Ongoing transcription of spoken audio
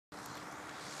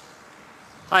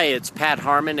Hi, it's Pat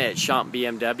Harmon at Champ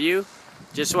BMW.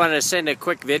 Just wanted to send a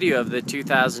quick video of the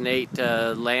 2008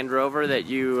 Land Rover that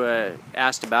you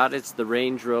asked about. It's the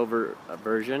Range Rover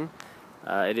version.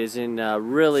 It is in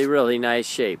really nice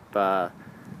shape.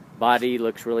 Body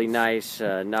looks really nice.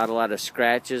 Not a lot of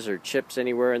scratches or chips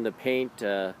anywhere in the paint.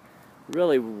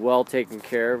 Really well taken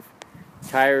care of.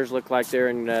 Tires look like they're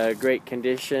in great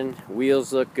condition.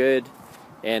 Wheels look good.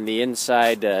 And the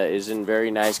inside is in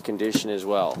very nice condition as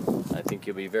well. I think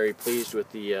you'll be very pleased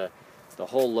with the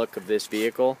whole look of this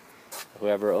vehicle.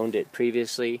 Whoever owned it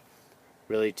previously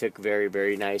really took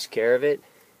very nice care of it.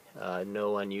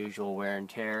 No unusual wear and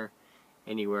tear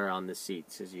anywhere on the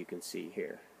seats, as you can see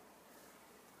here.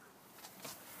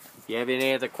 If you have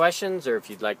any other questions, or if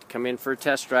you'd like to come in for a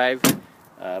test drive,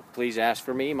 please ask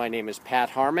for me. My name is Pat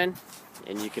Harmon,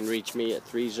 and you can reach me at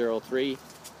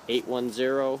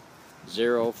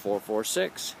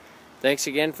 303-810-0446. Thanks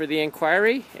again for the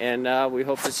inquiry, and we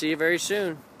hope to see you very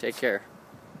soon. Take care.